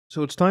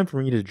So it's time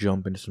for me to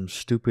jump into some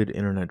stupid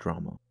internet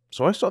drama.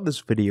 So I saw this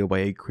video by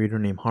a creator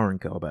named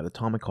Harenko about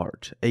Atomic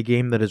Heart, a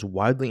game that is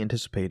widely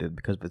anticipated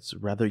because of its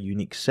rather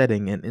unique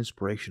setting and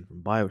inspiration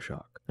from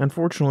BioShock.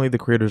 Unfortunately, the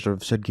creators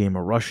of said game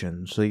are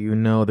Russian, so you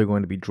know they're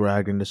going to be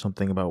dragged into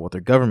something about what their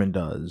government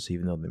does,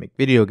 even though they make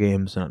video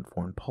games and not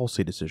foreign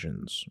policy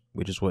decisions,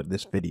 which is what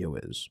this video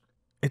is.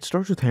 It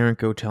starts with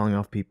Harenko telling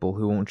off people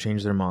who won't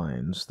change their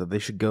minds that they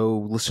should go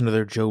listen to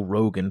their Joe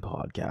Rogan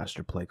podcast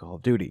or play Call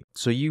of Duty.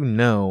 So you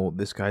know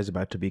this guy's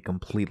about to be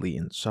completely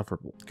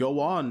insufferable.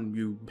 Go on,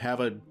 you have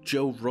a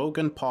Joe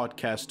Rogan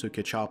podcast to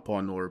catch up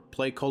on, or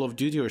play Call of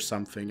Duty or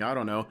something, I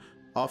don't know.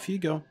 Off you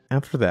go.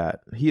 After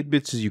that, he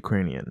admits he's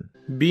Ukrainian.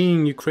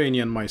 Being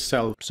Ukrainian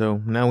myself.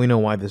 So now we know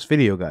why this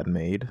video got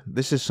made.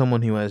 This is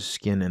someone who has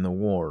skin in the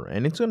war,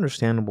 and it's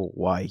understandable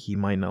why he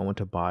might not want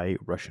to buy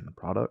Russian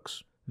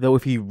products. Though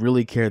if he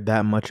really cared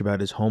that much about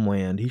his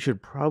homeland, he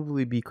should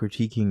probably be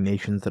critiquing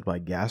nations that buy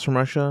gas from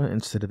Russia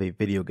instead of a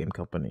video game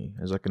company,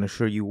 as I can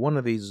assure you one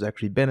of these is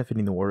actually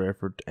benefiting the war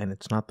effort, and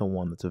it's not the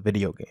one that's a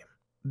video game.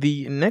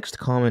 The next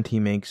comment he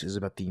makes is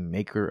about the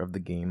maker of the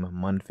game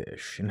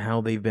Munfish, and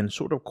how they've been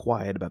sort of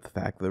quiet about the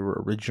fact that they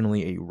were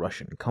originally a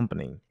Russian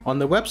company. On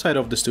the website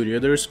of the studio,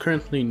 there is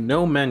currently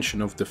no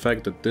mention of the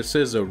fact that this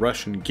is a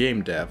Russian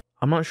game dev.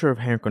 I'm not sure if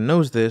Harenko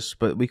knows this,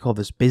 but we call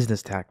this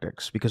business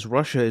tactics, because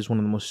Russia is one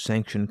of the most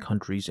sanctioned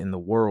countries in the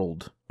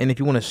world. And if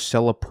you want to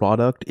sell a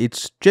product,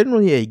 it's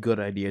generally a good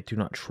idea to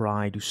not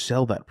try to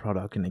sell that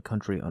product in a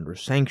country under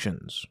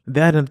sanctions.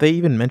 That, if they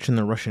even mention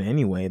they're Russian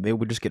anyway, they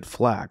would just get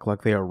flack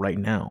like they are right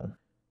now.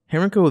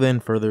 Harenko then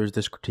furthers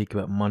this critique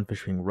about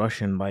Munfish being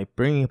Russian by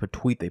bringing up a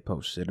tweet they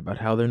posted about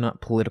how they're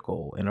not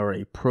political and are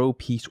a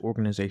pro-peace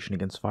organization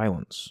against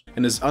violence.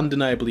 And is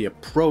undeniably a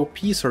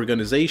pro-peace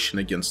organization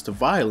against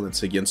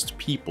violence against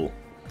people.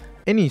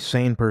 Any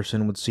sane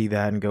person would see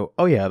that and go,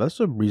 oh yeah, that's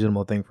a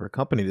reasonable thing for a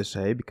company to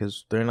say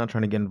because they're not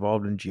trying to get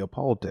involved in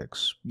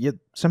geopolitics. Yet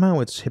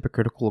somehow it's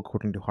hypocritical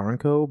according to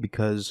Harenko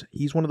because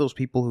he's one of those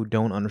people who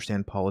don't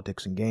understand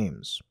politics in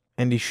games.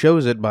 And he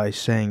shows it by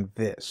saying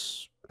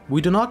this. We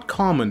do not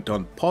comment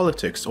on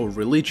politics or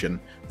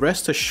religion.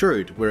 Rest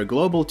assured, we're a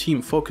global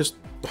team focused...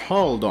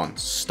 Hold on,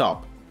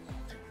 stop.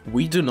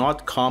 We do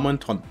not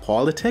comment on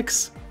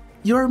politics?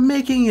 You're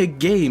making a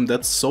game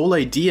that's sole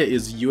idea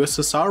is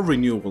USSR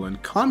renewal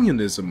and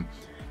communism.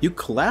 You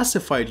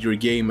classified your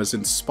game as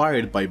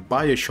inspired by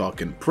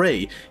BioShock and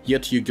Prey,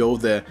 yet you go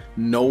the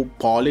no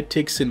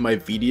politics in my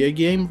video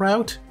game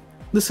route?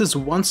 This is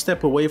one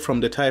step away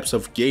from the types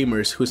of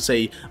gamers who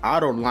say, I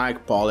don't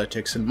like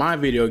politics in my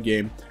video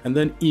game, and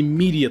then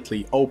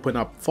immediately open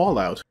up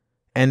Fallout.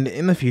 And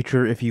in the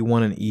future, if you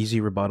want an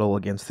easy rebuttal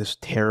against this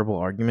terrible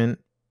argument,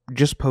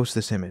 just post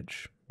this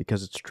image,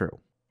 because it's true.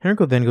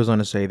 Harenko then goes on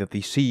to say that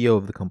the CEO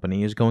of the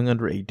company is going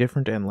under a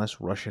different and less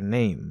Russian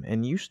name,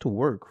 and used to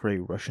work for a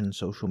Russian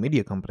social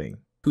media company.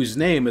 Whose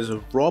name is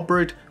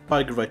Robert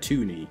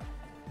Pagratuni,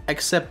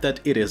 except that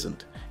it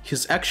isn't.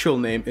 His actual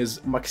name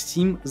is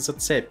Maxim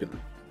Zatsepin.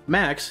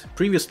 Max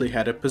previously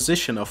had a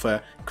position of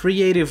a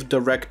creative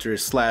director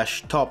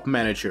 / top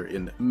manager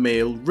in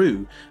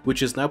Mail.ru,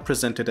 which is now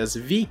presented as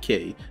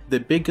VK, the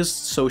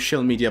biggest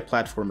social media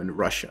platform in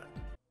Russia.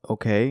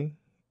 Okay,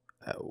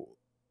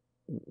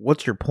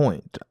 what's your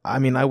point? I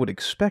mean, I would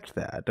expect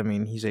that. I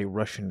mean, he's a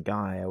Russian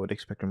guy. I would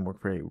expect him to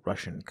work for a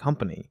Russian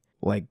company.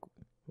 Like,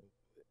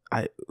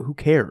 who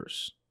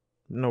cares?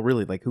 No,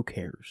 really, like, who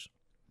cares?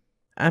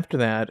 After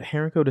that,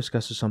 Harenko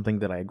discusses something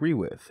that I agree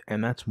with,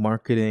 and that's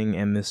marketing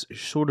and this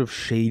sort of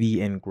shady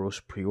and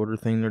gross pre-order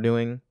thing they're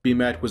doing. Be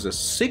met with a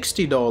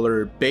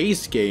 $60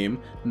 base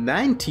game,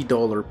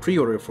 $90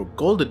 pre-order for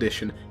Gold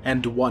Edition,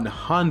 and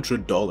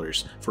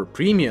 $100 for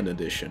Premium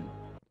Edition.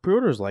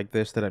 Pre-orders like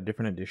this that have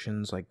different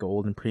editions like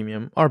Gold and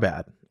Premium are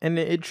bad, and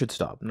it should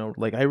stop. No,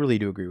 like, I really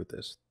do agree with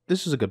this.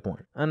 This is a good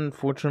point.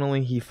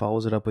 Unfortunately, he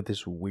follows it up with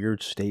this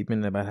weird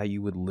statement about how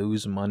you would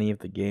lose money if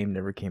the game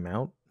never came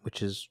out,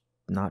 which is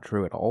not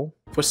true at all.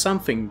 For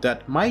something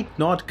that might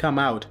not come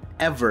out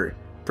ever,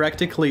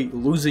 practically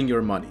losing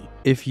your money.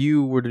 If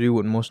you were to do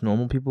what most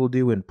normal people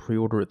do and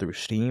pre-order it through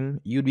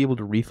Steam, you'd be able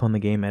to refund the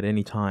game at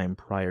any time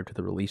prior to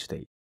the release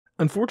date.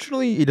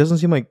 Unfortunately, it doesn't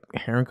seem like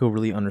Harenko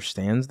really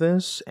understands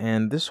this,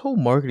 and this whole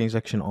marketing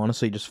section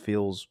honestly just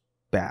feels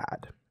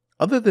bad.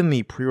 Other than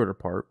the pre-order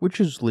part, which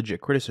is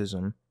legit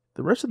criticism,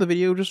 the rest of the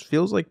video just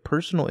feels like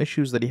personal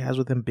issues that he has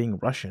with him being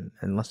Russian,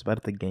 and less about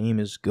if the game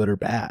is good or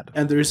bad.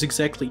 And there is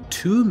exactly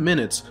 2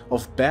 minutes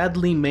of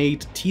badly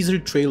made teaser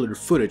trailer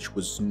footage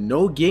with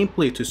no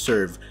gameplay to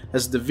serve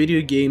as the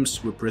video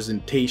game's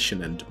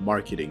representation and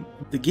marketing.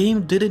 The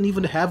game didn't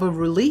even have a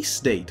release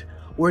date,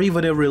 or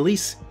even a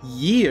release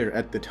year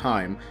at the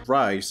time.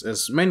 Roze,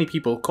 as many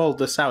people called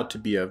this out to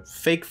be a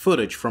fake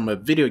footage from a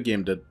video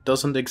game that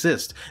doesn't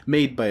exist,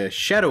 made by a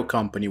shadow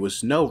company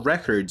with no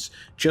records,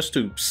 just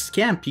to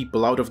scam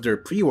people out of their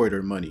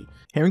pre-order money.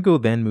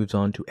 Harenko then moves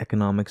on to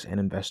economics and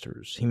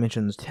investors. He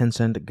mentions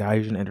Tencent,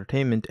 Gaijin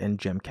Entertainment, and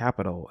Gem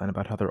Capital, and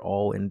about how they're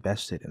all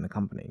invested in the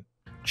company.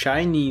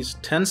 Chinese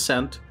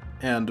Tencent,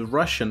 and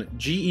Russian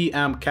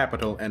GEM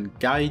Capital and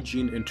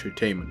Gaijin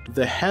Entertainment.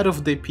 The head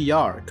of the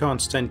PR,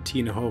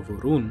 Konstantin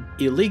Hovorun,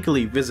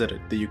 illegally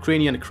visited the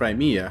Ukrainian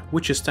Crimea,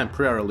 which is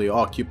temporarily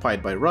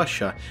occupied by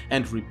Russia,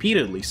 and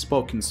repeatedly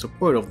spoke in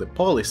support of the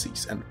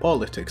policies and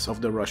politics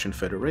of the Russian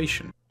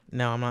Federation.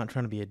 Now, I'm not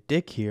trying to be a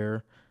dick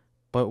here,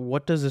 but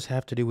what does this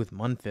have to do with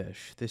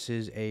Munfish? This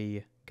is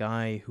a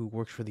guy who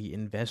works for the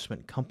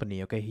investment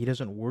company, okay? He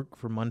doesn't work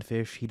for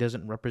Munfish. He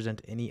doesn't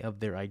represent any of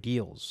their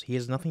ideals. He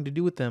has nothing to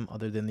do with them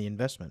other than the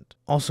investment.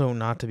 Also,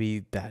 not to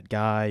be that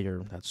guy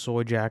or that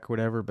soy jack or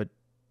whatever, but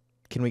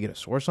can we get a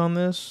source on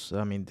this?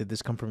 I mean, did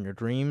this come from your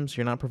dreams?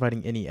 You're not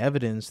providing any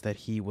evidence that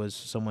he was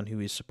someone who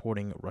is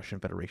supporting Russian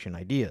Federation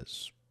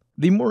ideas.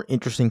 The more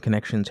interesting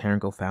connections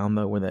Harenko found,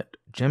 though, were that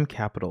Gem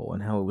Capital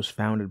and how it was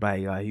founded by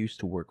a guy who used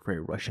to work for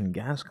a Russian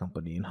gas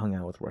company and hung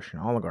out with Russian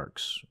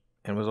oligarchs,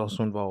 and was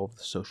also involved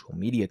with social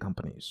media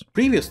companies.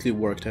 Previously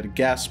worked at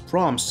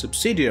Gazprom's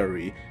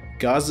subsidiary,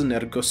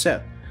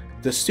 Gazenergoset.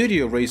 The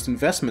studio raised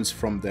investments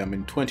from them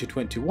in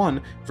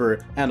 2021, where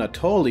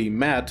Anatoly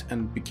met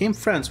and became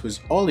friends with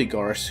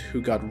oligarchs who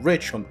got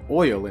rich on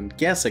oil and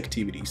gas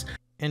activities.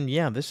 And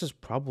yeah, this is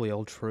probably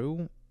all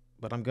true,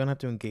 but I'm gonna have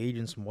to engage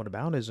in some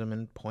whataboutism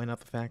and point out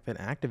the fact that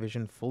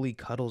Activision fully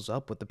cuddles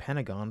up with the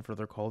Pentagon for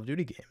their Call of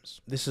Duty games.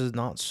 This is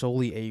not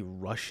solely a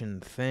Russian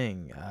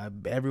thing.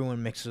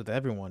 Everyone mixes with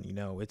everyone, you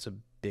know, it's a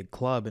big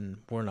club and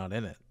we're not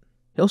in it.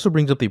 He also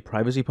brings up the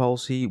privacy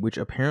policy, which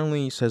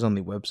apparently says on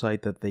the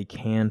website that they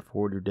can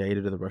forward your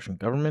data to the Russian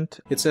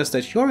government. It says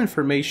that your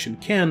information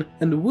can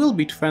and will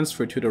be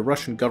transferred to the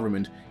Russian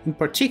government, in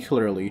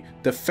particularly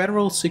the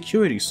Federal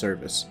Security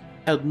Service.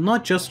 And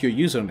not just your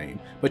username,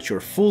 but your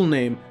full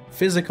name,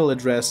 physical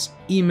address,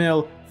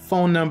 email,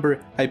 phone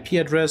number, IP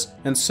address,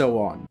 and so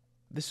on.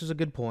 This is a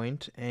good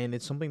point, and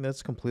it's something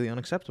that's completely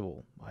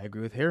unacceptable. I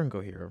agree with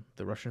Harenko here.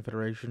 The Russian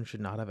Federation should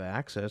not have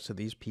access to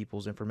these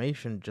people's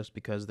information just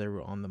because they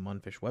were on the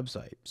Munfish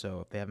website.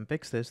 So if they haven't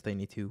fixed this, they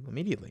need to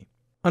immediately.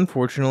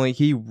 Unfortunately,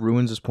 he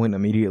ruins his point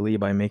immediately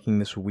by making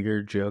this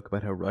weird joke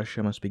about how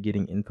Russia must be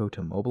getting info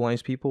to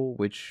mobilize people,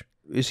 which...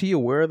 Is he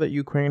aware that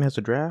Ukraine has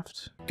a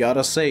draft?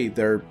 Gotta say,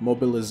 their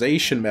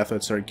mobilization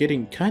methods are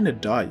getting kinda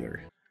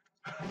dire.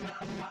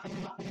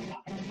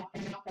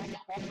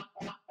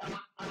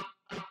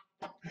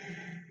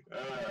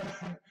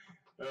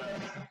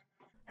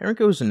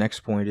 Harenko's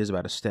next point is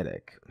about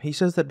aesthetic. He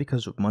says that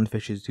because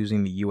Munfish is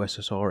using the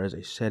USSR as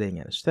a setting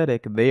and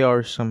aesthetic, they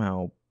are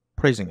somehow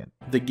praising it.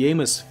 The game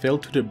is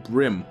filled to the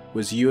brim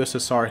with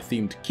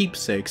USSR-themed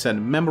keepsakes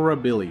and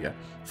memorabilia,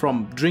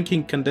 from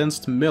drinking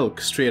condensed milk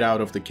straight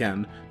out of the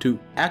can to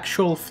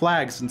actual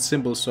flags and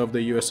symbols of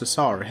the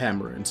USSR,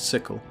 hammer and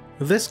sickle.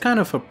 This kind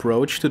of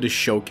approach to the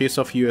showcase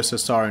of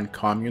USSR and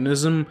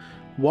communism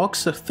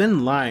walks a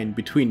thin line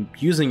between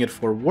using it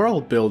for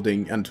world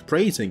building and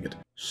praising it.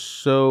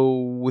 So,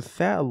 with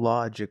that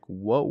logic,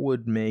 what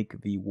would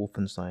make the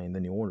Wolfenstein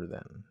the New Order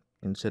then?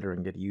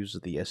 Considering it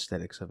uses the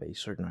aesthetics of a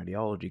certain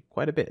ideology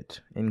quite a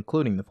bit,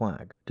 including the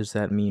flag. Does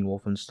that mean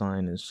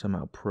Wolfenstein is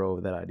somehow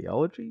pro that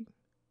ideology?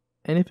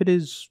 And if it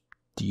is,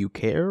 do you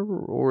care,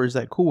 or is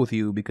that cool with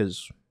you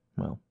because,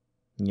 well,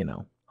 you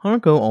know.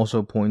 Harenko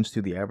also points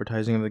to the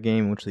advertising of the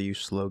game in which they use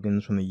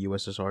slogans from the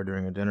USSR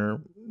during a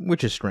dinner,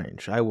 which is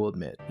strange, I will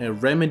admit. A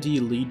Remedy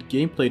lead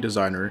gameplay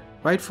designer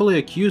rightfully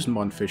accused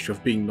Munfish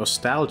of being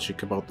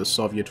nostalgic about the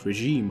Soviet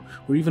regime,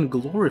 or even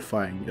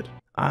glorifying it.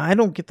 I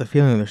don't get the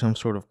feeling there's some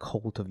sort of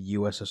cult of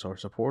USSR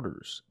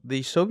supporters.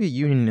 The Soviet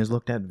Union is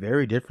looked at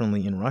very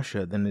differently in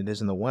Russia than it is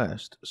in the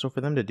West, so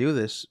for them to do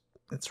this,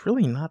 it's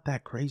really not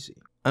that crazy.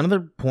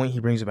 Another point he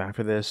brings up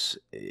after this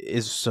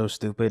is so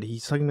stupid.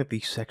 He's talking about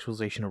the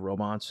sexualization of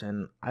robots,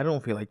 and I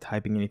don't feel like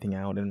typing anything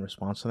out in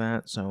response to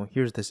that, so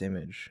here's this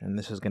image, and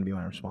this is going to be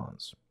my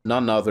response.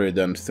 None other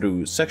than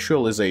through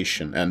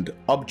sexualization and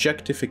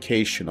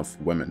objectification of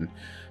women.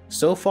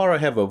 So far I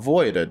have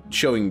avoided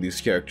showing these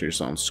characters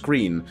on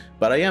screen,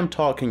 but I am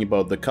talking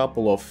about the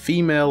couple of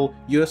female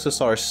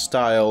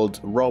USSR-styled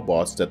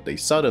robots that they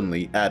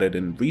suddenly added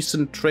in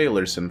recent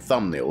trailers and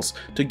thumbnails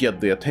to get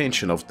the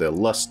attention of the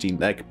lusty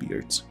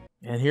neckbeards.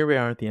 And here we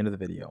are at the end of the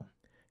video.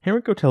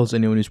 Harenko tells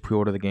anyone who's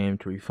pre-ordered the game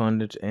to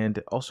refund it,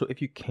 and also,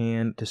 if you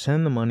can, to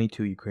send the money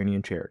to a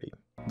Ukrainian charity.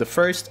 The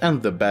first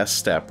and the best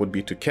step would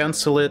be to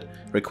cancel it,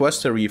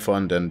 request a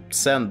refund, and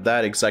send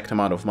that exact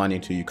amount of money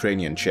to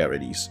Ukrainian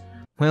charities.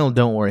 Well,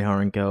 don't worry,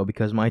 Harenko,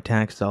 because my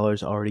tax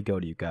dollars already go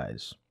to you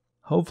guys.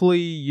 Hopefully,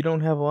 you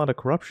don't have a lot of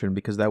corruption,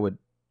 because that would...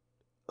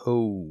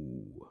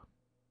 Oh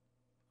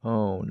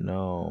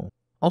no.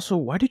 Also,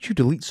 why did you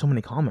delete so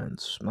many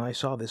comments? I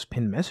saw this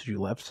pinned message you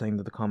left saying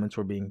that the comments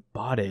were being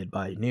botted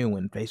by new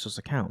and faceless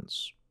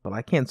accounts. But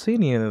I can't see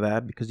any of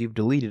that because you've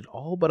deleted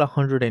all but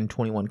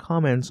 121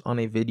 comments on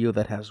a video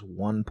that has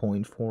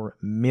 1.4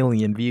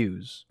 million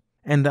views.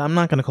 And I'm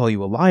not going to call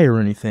you a liar or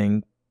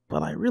anything,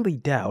 but I really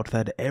doubt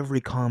that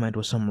every comment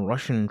was some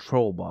Russian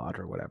troll bot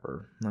or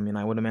whatever. I mean,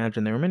 I would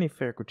imagine there were many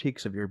fair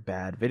critiques of your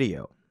bad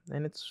video,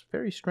 and it's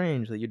very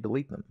strange that you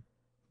delete them.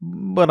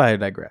 But I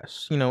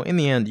digress. In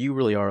the end, you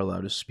really are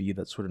allowed to spew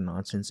that sort of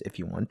nonsense if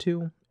you want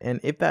to, and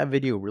if that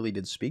video really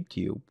did speak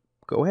to you,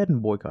 go ahead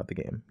and boycott the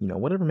game.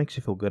 Whatever makes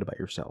you feel good about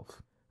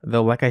yourself.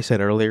 Though, like I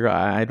said earlier,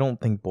 I don't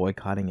think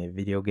boycotting a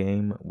video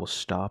game will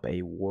stop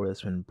a war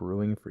that's been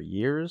brewing for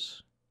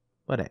years.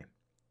 But hey,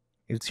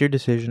 it's your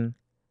decision,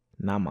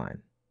 not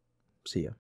mine. See ya.